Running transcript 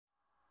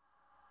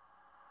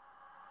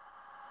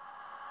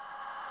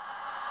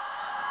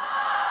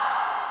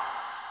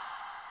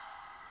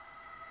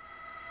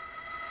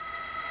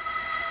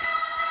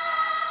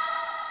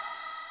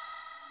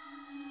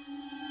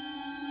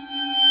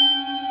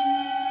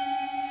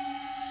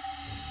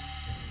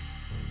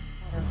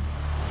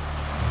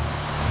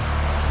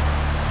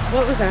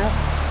What was that?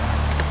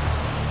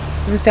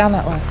 It was down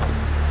that way.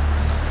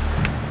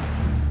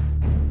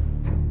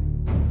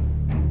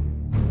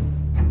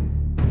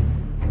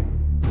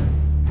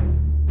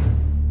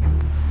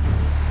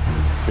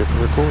 Hit the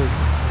record.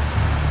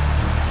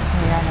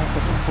 Yeah, I know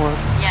the record.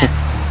 Yes.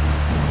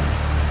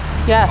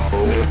 Yes.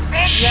 Oh.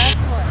 Yes,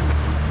 what?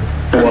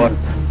 What?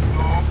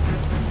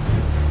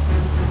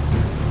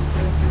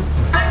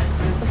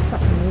 There's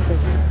something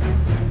moving.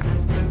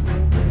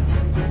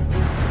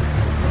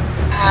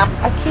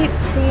 I keep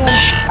seeing,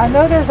 I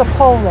know there's a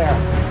pole there,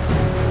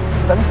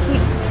 but I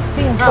keep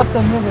seeing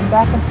something moving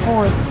back and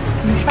forth.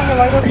 Can you shine the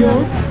light over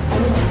here?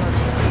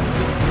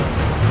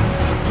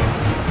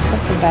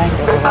 Something banged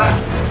over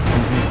there.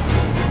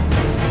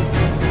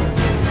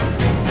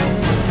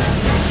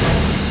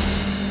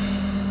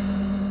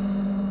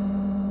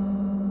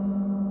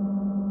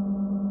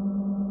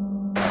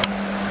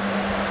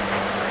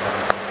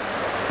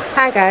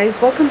 Hi guys,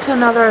 welcome to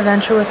another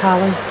adventure with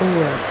Holly's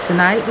Lore.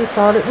 Tonight we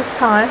thought it was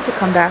time to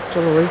come back to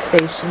Lori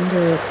Station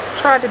to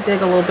try to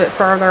dig a little bit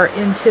further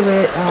into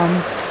it.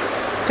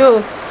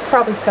 Do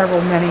probably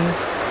many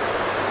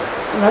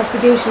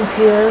investigations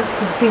here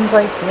because it seems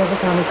like every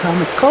time we come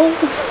it's cold.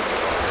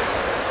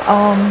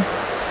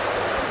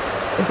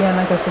 Again,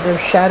 like I said,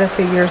 there's shadow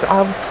figures.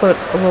 I'll put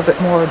a little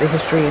bit more of the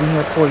history in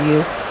here for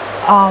you.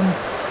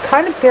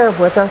 Kind of bear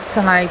with us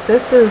tonight.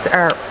 This is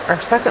our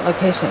second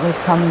location we've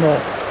come to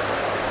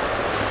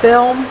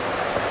film.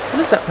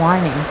 What is that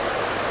whining?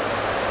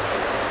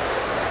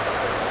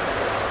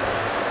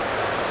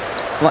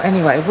 Well,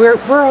 anyway,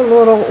 we're a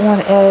little on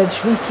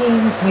edge.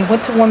 We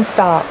went to one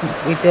stop.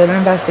 We did an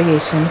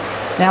investigation.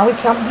 Now we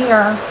come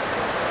here.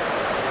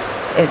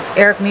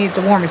 Eric needed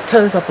to warm his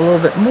toes up a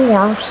little bit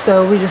more,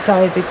 so we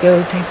decided to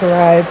go take a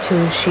ride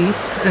to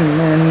Sheets, and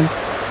then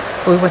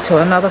we went to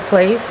another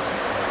place.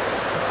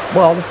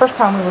 Well, the first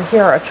time we were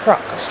here, a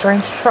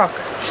strange truck,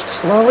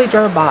 slowly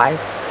drove by.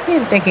 We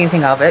didn't think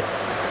anything of it.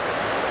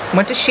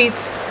 Went to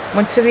Sheets,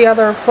 went to the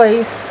other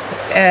place,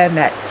 and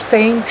that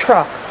same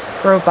truck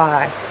drove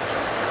by.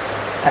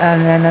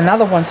 And then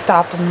another one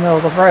stopped in the middle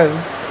of the road.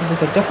 It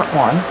was a different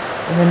one,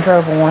 and then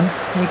drove on.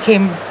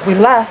 We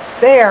left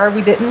there.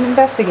 We didn't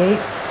investigate.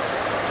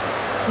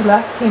 We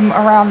left, came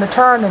around the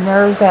turn, and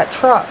there's that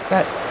truck,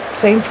 that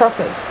same truck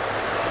that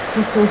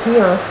we threw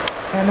here,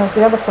 and at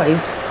the other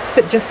place,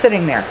 just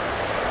sitting there.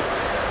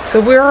 So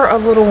we're a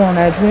little on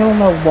edge. We don't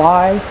know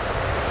why.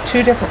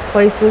 Two different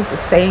places, the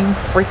same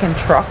freaking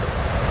truck.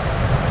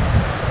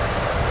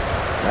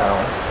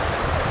 No.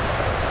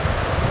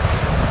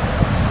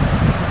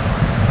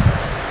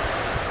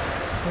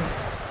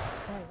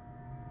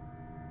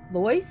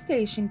 Lloyd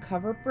Station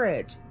Covered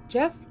Bridge,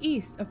 just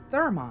east of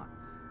Thurmont,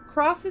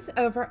 crosses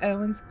over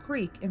Owens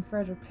Creek in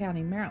Frederick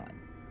County, Maryland.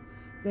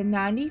 The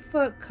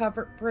 90-foot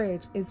covered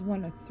bridge is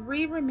one of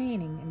 3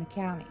 remaining in the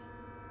county.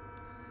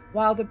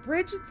 While the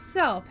bridge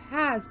itself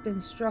has been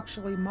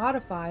structurally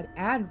modified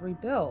and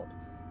rebuilt,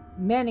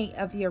 many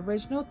of the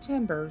original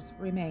timbers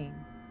remain.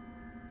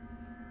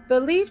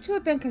 Believed to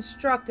have been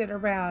constructed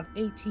around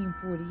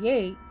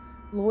 1848,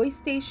 Lloyd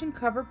Station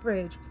Covered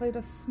Bridge played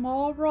a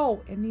small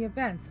role in the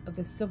events of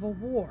the Civil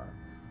War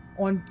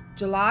on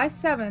July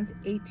 7,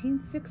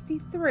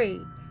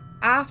 1863,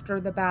 after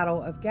the Battle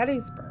of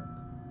Gettysburg.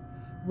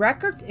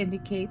 Records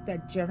indicate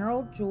that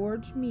General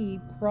George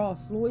Meade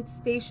crossed Lloyd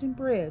Station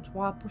Bridge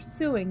while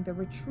pursuing the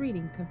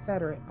retreating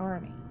Confederate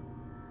Army.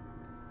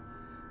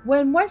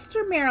 When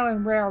Western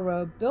Maryland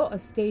Railroad built a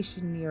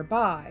station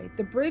nearby,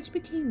 the bridge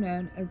became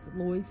known as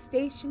Lloyd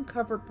Station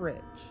Covered Bridge.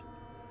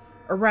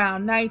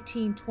 Around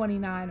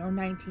 1929 or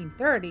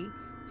 1930,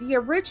 the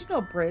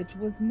original bridge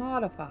was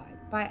modified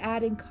by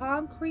adding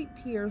concrete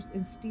piers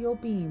and steel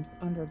beams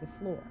under the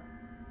floor.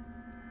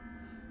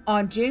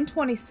 On June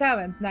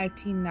 27,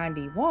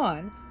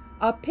 1991,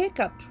 a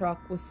pickup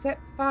truck was set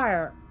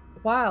fire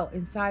while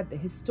inside the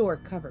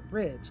historic covered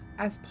bridge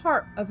as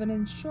part of an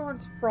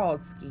insurance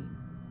fraud scheme.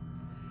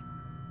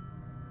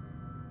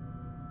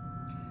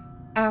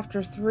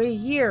 After 3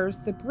 years,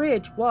 the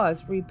bridge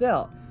was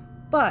rebuilt,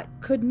 but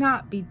could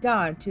not be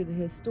done to the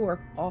historic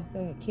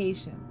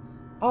authentication,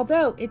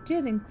 although it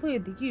did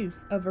include the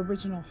use of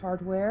original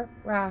hardware,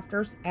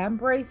 rafters, and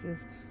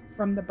braces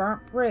from the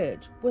burnt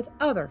bridge, with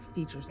other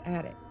features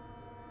added.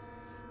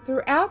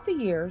 Throughout the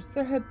years,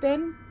 there have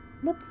been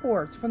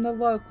reports from the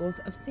locals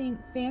of seeing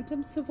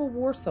phantom Civil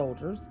War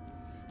soldiers,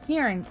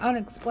 hearing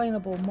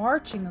unexplainable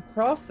marching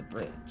across the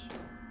bridge.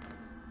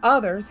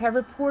 Others have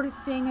reported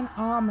seeing an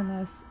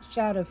ominous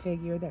shadow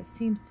figure that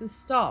seems to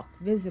stalk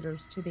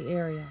visitors to the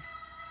area.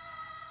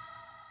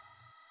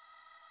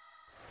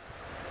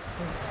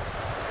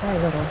 A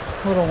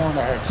little on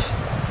edge.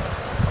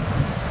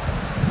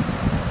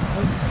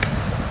 Let's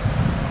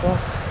walk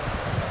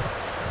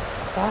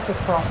back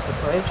across the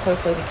bridge.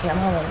 Hopefully the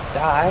camera won't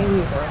die. We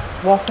were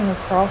walking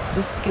across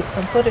just to get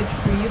some footage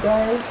for you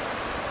guys.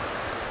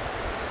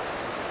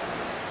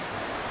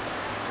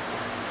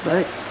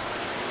 But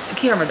the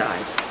camera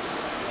died.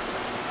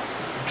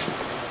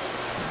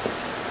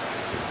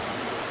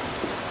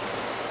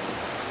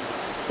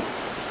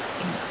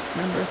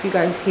 Remember, if you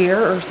guys hear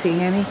or see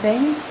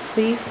anything,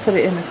 please put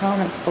it in the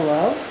comments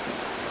below.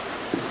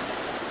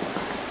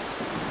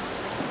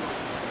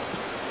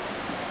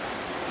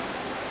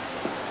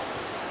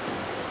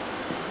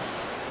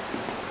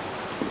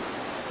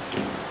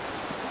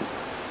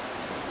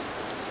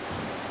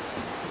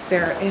 If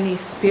there are any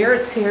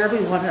spirits here, we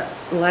want to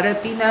let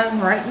it be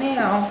known right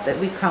now that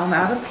we come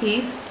out of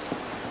peace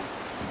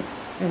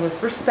and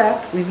with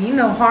respect. We mean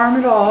no harm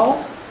at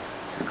all.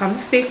 Just come to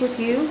speak with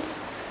you,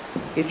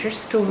 get your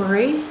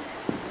story.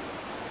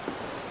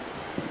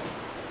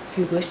 If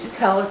you wish to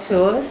tell it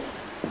to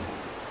us.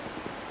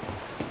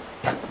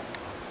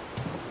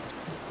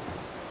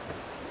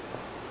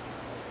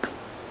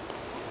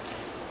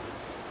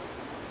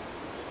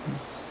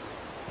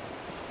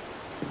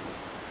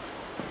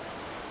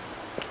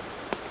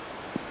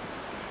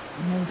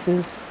 And this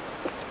is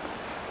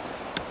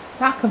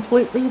not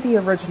completely the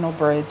original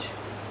bridge.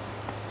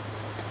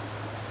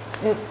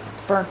 It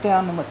burnt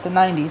down in the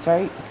 90s,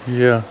 right?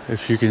 Yeah,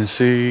 if you can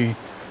see,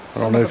 I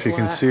don't know if you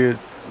can black. see it.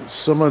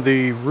 Some of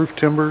the roof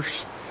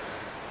timbers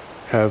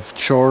have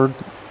charred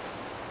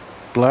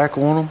black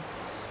on them.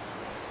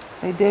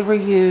 They did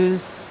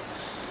reuse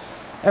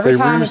every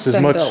time it's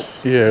been built.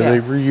 Yeah, they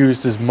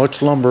reused as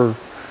much lumber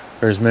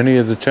or as many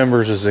of the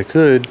timbers as they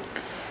could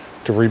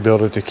to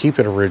rebuild it to keep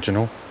it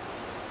original.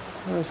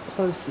 Or as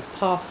close as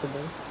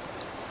possible.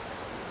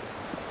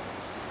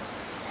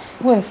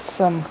 With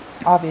some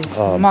obvious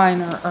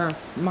minor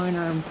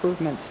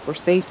improvements for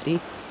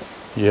safety.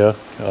 Yeah,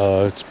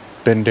 it's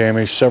been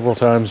damaged several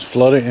times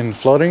flooding.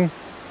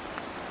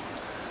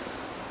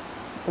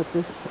 But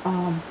this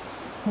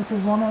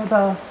is one of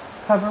the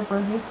covered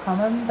bridges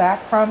coming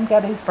back from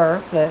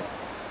Gettysburg that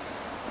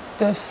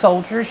the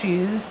soldiers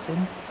used,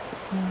 and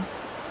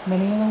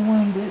many of the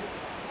wounded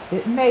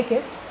didn't make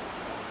it.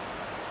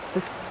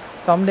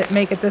 Some didn't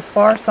make it this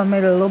far, some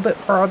made it a little bit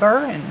further,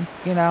 and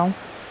a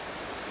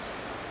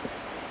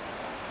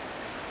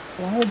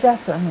lot of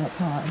death during that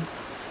time.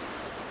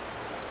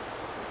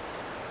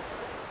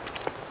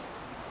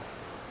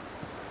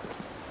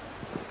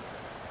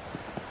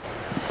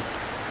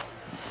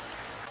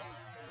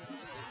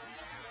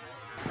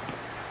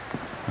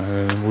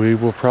 And we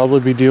will probably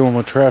be dealing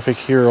with traffic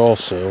here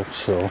also,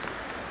 so.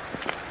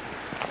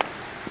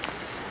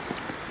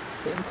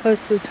 Getting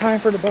close to the time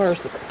for the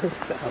bars to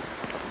close out.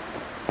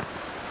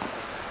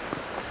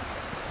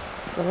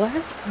 The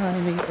last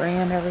time we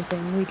ran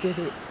everything, we did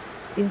it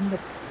in the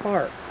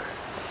park.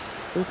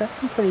 We got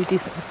some pretty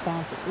decent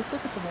responses. Let's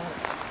look at the water.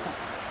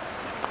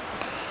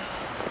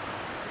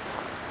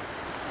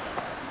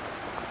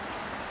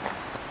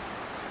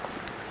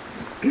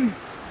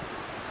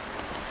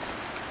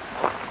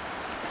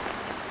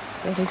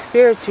 Any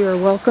spirits, you're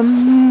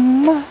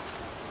welcome.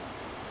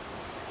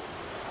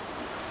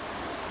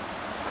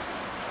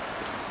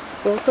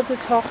 Welcome to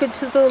talking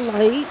to the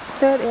light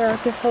that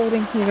Eric is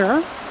holding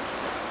here.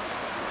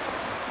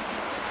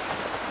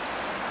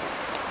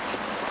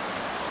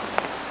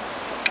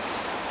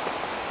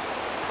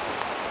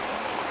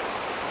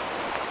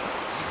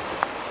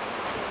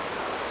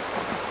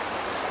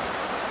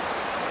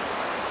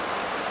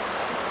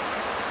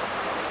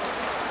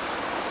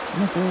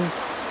 This is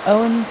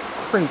Owens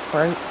Creek,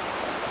 right?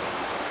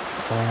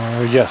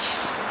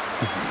 Yes.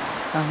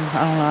 I don't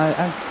know.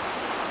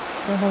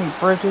 There are many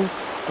bridges.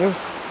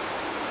 There's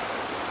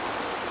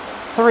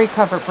 3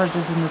 covered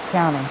bridges in this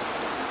county.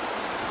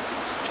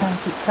 Just trying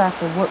to keep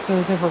track of what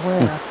goes over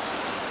where.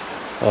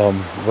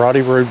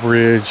 Roddy Road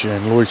Bridge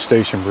and Lloyd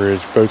Station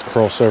Bridge both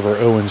cross over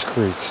Owens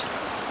Creek.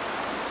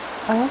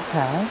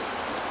 Okay.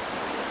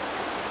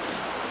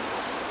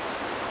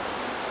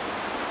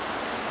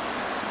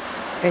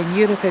 And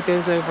Utica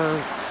goes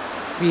over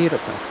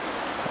Utica.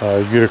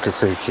 Utica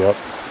Creek, yep.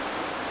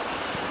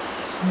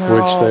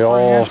 They're Which they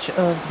all branch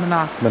of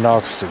Monocacy.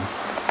 Monocacy.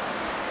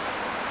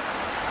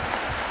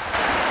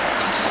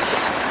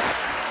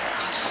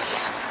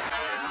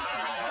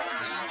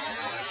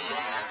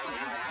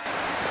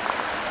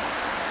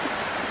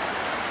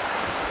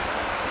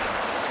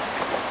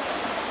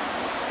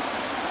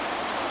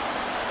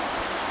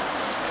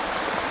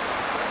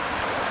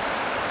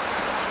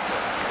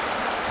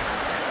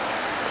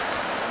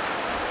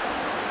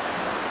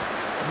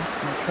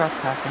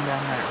 Trespassing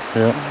down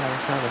there. Yep. On the other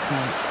side of the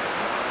fence.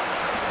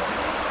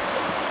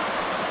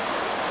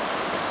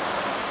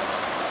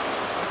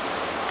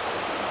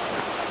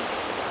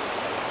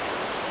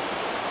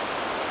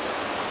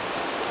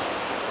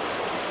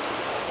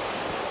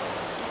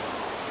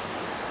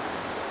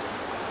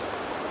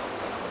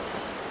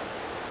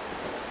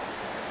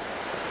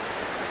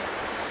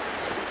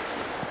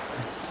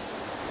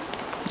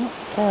 Oh,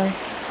 sorry.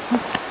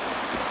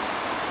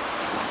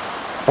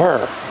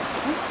 Brr.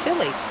 Oh,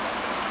 chilly.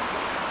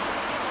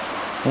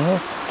 Well,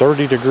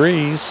 30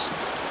 degrees.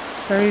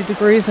 30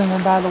 degrees and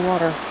we're by the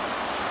water.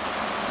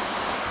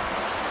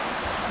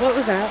 What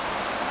was that?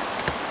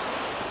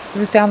 It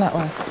was down that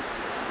way.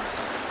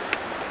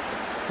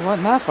 It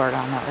wasn't that far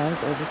down that way,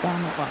 but it was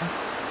down that way.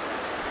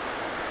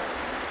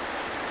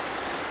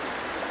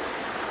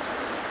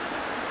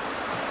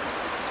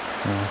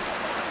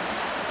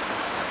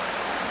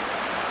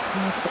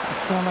 gonna put the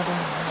camera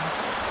down here.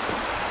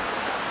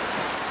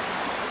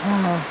 I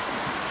don't know.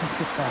 Let's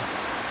get that.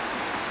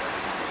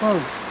 Whoa.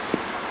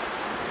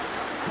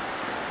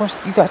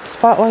 You got the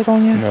spotlight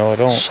on you? No, I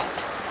don't.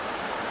 Shit.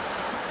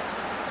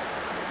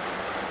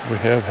 We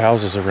have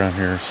houses around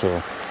here,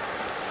 so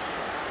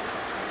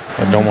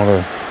I don't want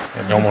to.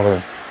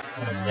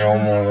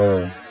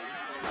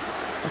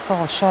 It's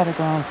all shadow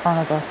going in front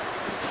of the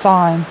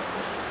sign.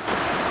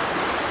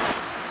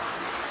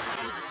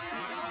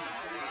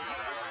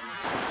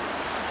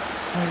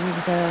 Maybe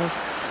there's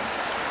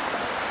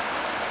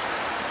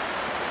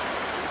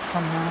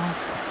somehow.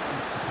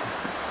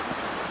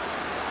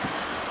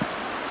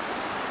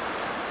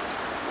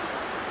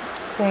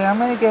 Okay, I'm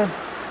going to get a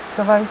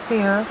device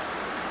here.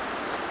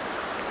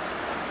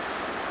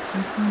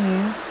 You can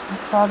use.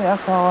 We'll try the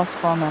SLS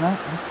for a minute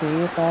and see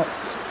if that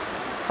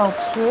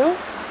helps you.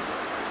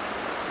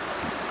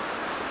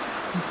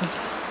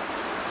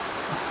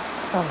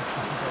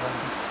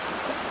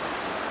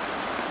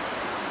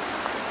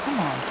 Come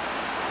on.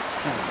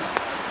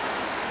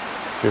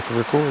 Hit the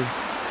record.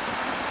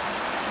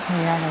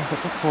 Yeah, I'm going to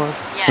hit record.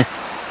 Yes.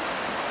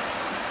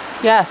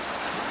 Yes.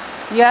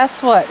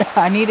 Yes, what?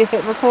 I need to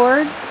hit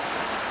record?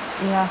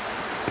 Yeah.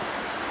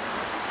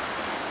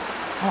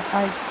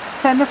 I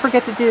tend to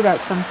forget to do that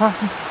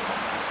sometimes.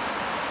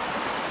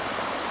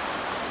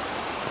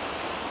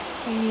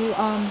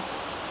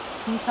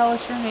 Can you tell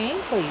us your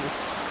name, please?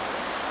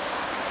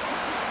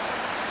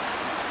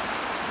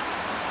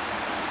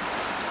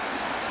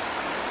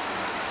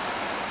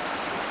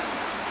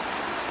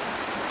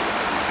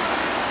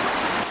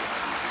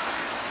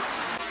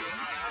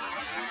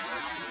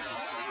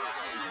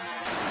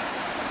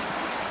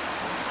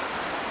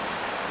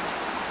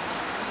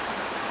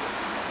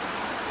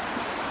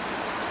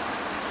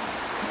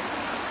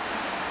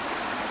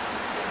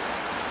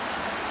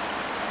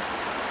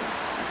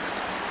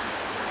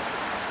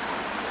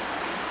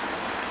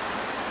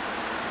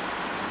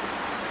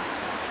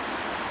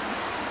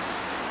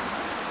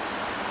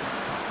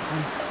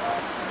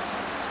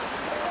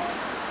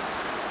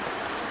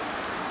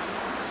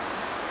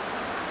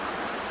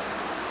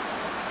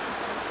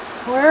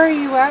 Where are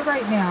you at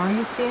right now? Are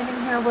you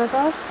standing here with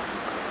us?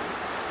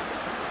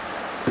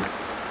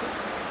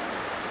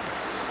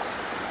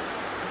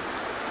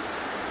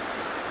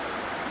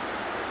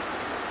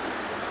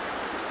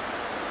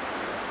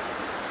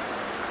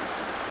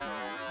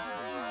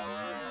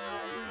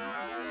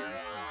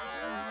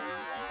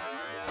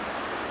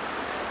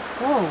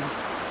 Whoa.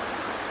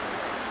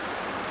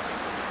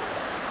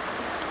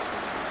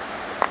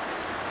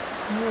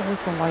 Where is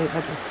the light?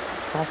 I just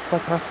saw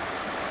flicker.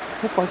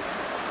 Looked like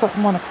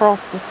something went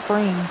across the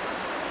screen.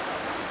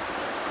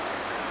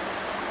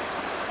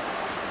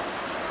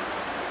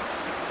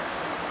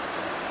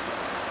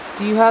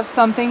 Do you have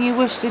something you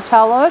wish to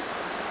tell us?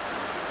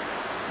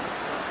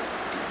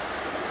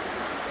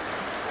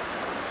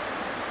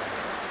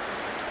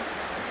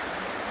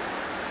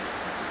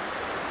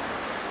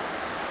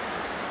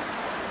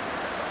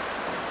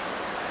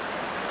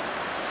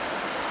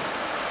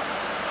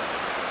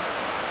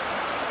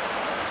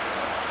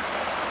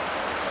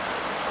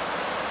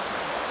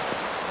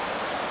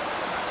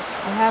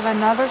 I have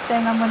another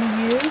thing I'm going to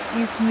use.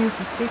 You can use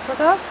to speak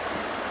with us.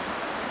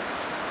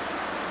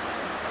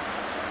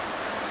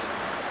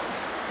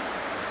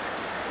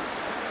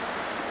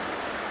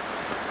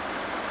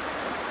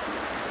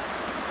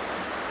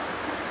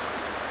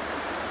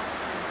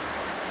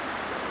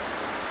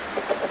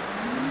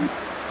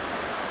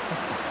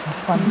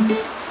 That's funny.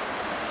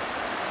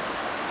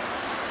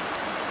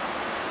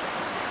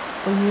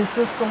 We used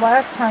this the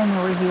last time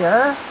you were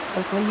here.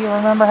 Hopefully you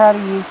remember how to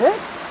use it.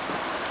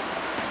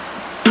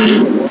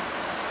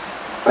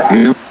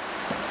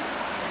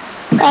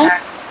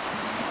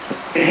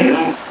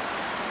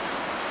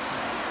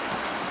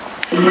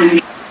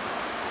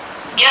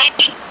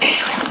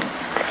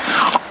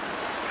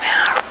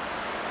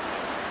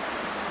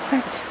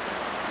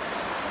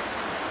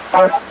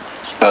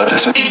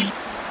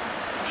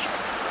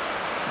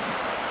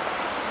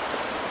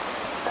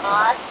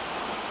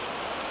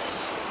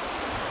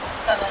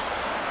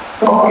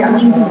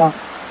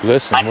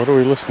 Listen, what are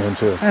we listening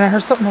to? And I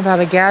heard something about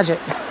a gadget.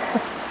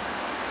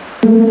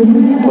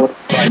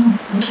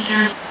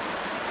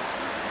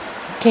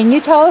 Can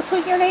you tell us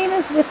what your name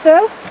is with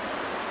this?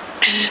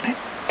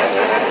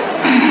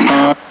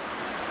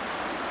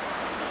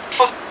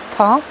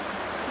 Tom?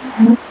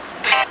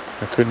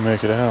 I couldn't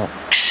make it out.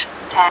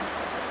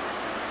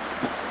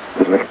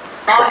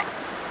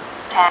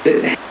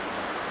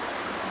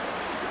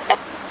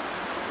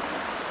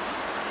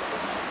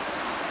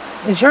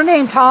 Is your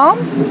name Tom?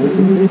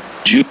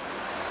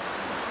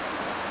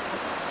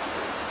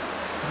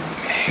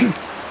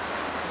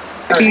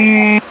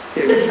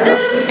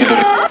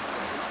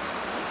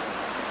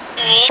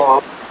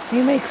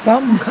 You make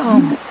something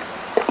come.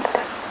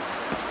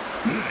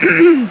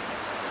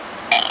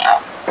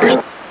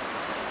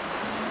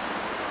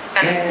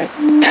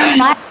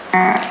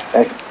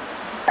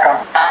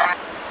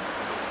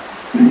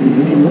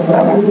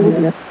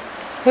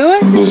 Who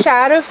is the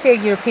shadow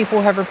figure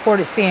people have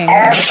reported seeing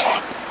here?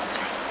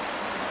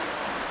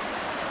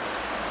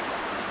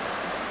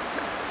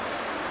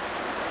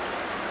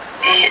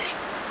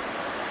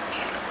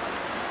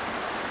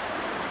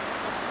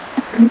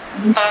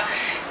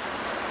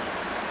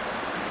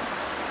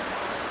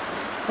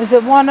 Is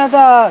it one of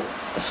the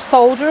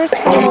soldiers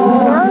from the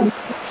war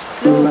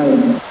still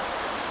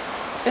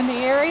in the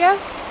area?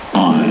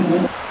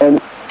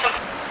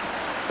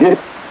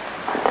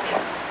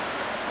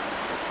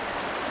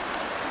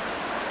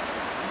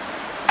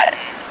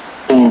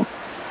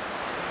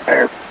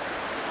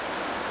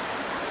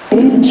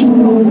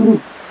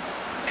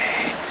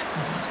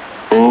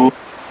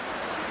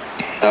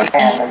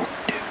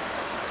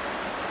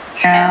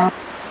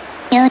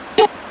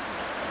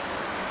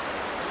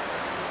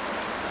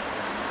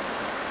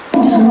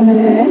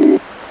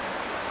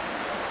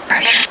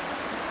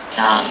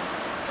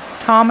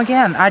 Tom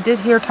again. I did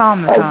hear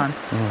Tom the time.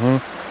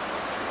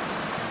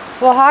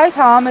 Well, hi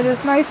Tom. It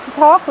is nice to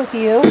talk with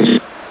you.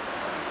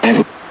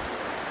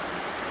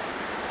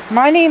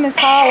 My name is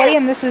Holly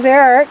and this is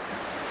Eric.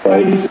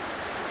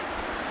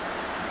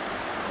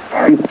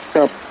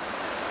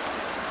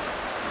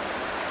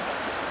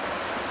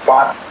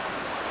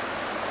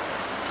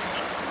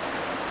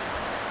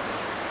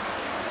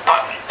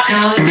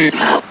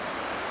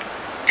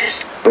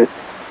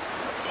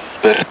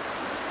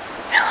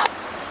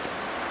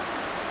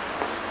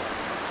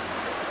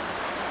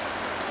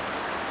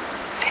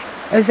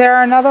 Is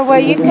there another way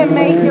you can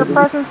make your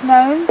presence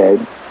known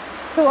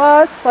to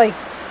us? Like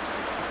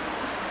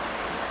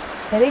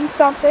hitting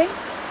something?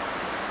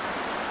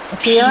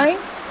 Appearing?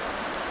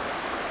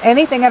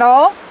 Anything at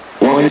all?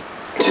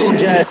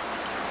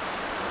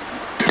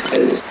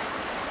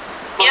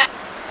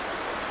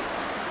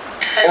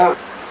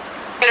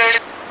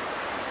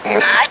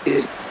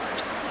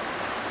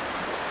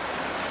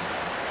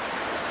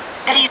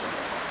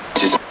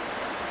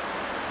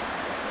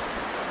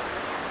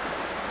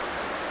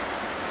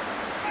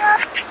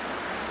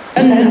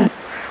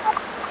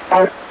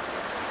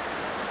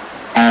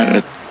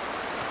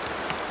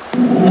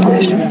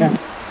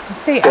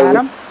 See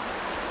Adam.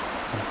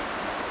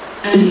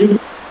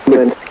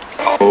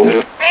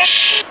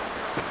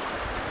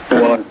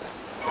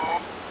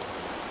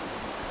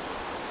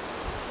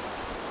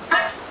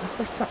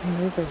 There's something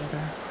move over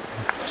there.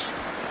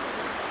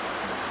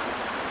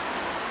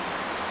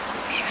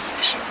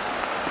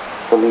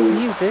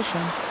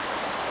 Musician.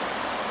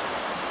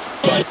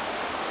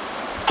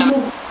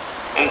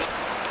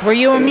 Were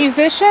you a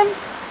musician?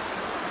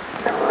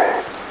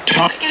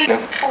 No.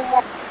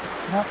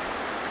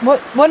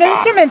 What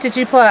instrument did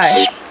you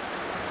play?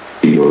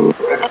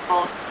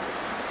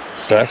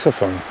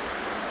 Saxophone.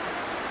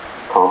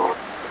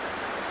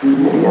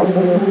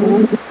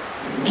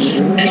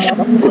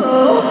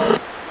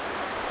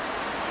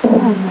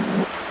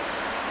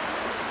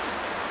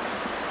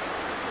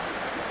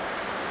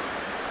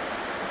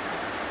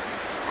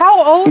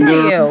 How old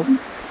are you?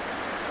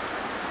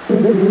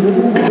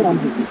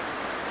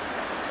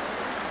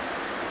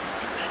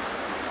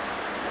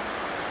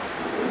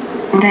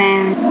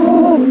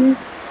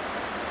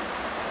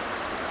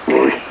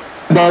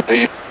 Let's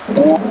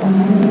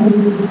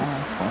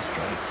go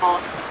straight.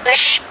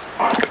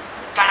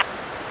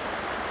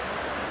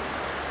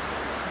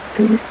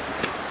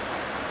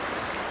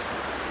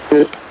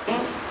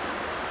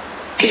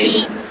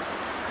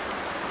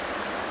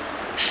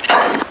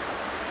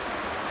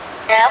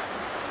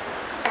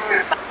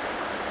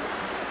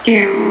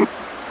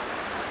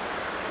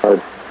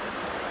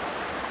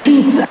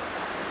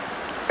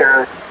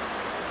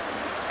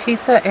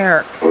 Pizza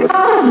Eric.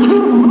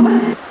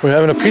 We're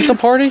having a pizza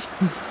party?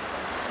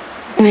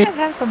 Did that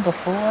happen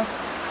before?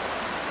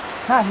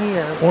 Not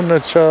here. On the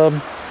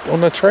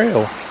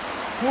trail.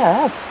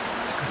 Yeah.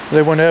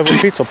 They want to have a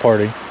pizza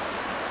party.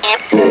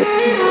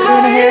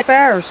 2.5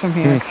 hours from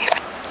here.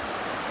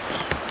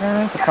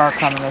 There's a car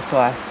coming this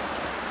way.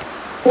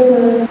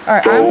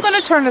 Alright, I'm going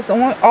to turn this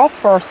off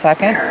for a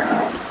second.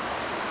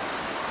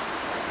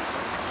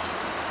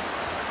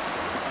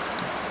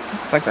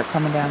 Looks like they're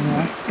coming down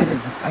here.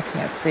 I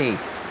can't see.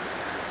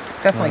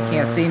 Definitely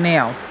can't see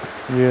now.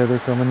 Yeah, they're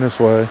coming this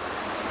way.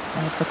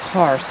 And it's a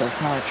car, so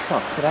it's not a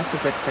truck, so that's a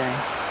good thing.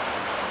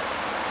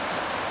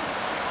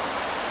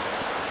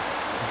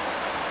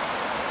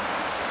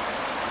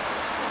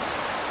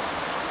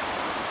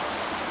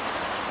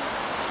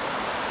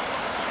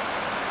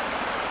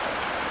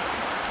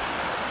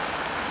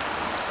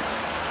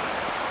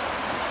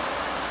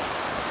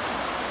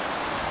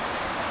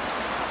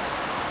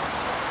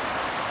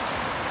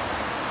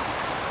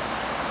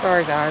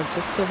 Sorry guys,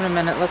 just give it a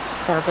minute, let this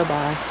car go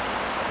by.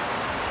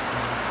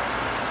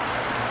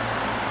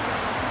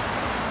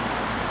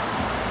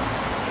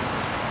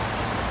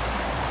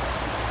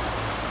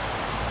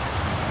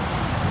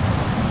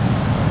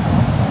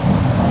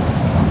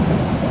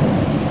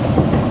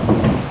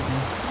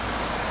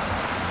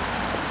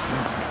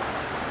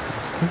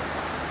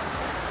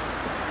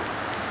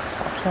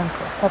 Talk to him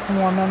for a couple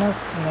more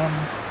minutes and then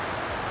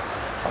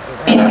probably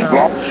ready to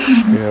go.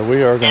 Yeah,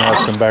 we are going to have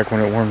to come back when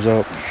it warms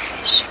up.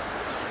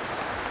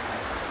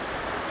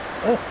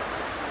 Ugh.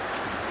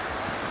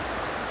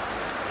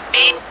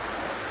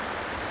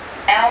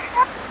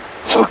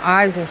 My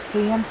eyes are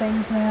seeing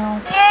things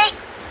now.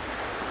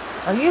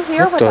 Are you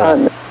here with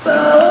us?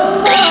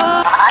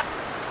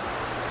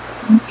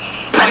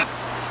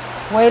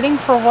 Waiting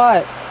for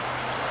what?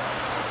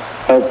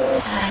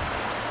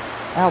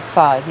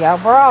 Outside.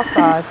 Yeah, we're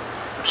outside.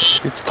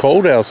 It's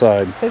cold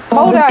outside. It's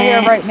cold out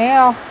here right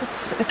now.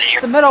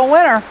 It's the middle of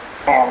winter.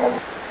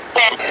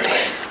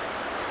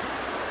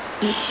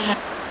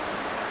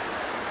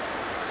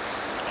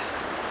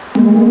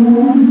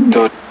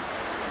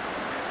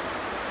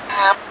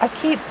 I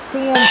keep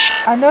seeing,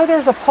 I know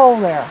there's a pole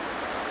there,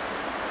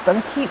 but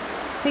I keep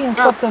seeing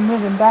something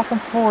moving back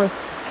and forth.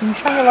 Can you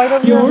shine your light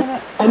over here a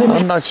minute?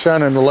 I'm not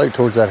shining the light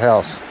towards that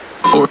house.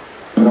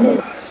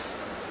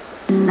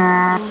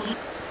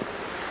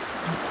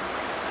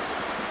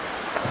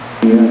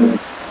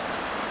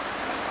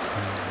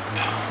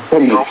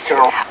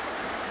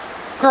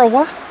 Girl,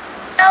 what?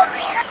 I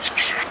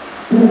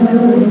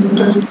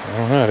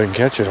don't know, I didn't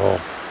catch it all.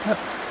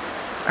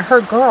 I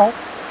heard girl.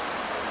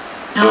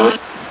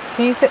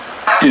 Can you sit?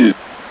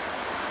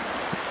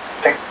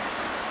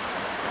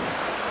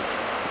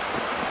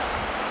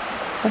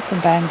 Something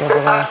banged over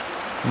there.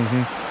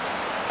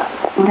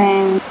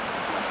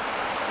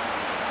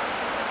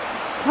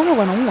 Kind of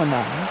went on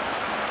now.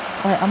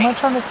 Alright, I'm going to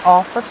turn this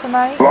off for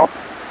tonight.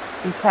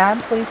 If you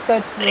can, please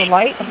go to the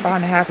light and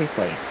find a happy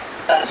place.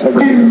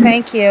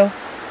 Thank you.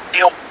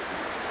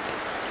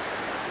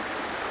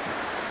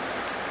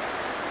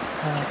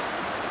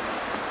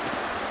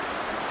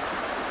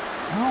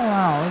 Oh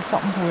wow, there's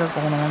something weird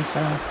going on, so.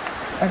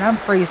 And I'm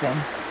freezing.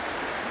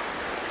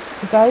 If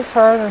you guys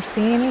heard or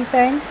see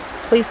anything,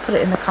 please put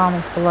it in the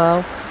comments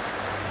below.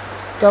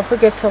 Don't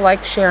forget to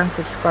like, share, and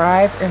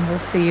subscribe, and we'll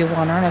see you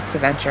on our next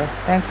adventure.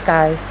 Thanks,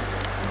 guys.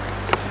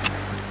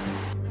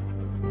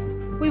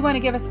 We want to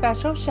give a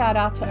special shout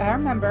out to our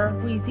member,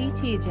 Wheezy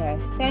TJ.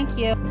 Thank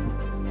you.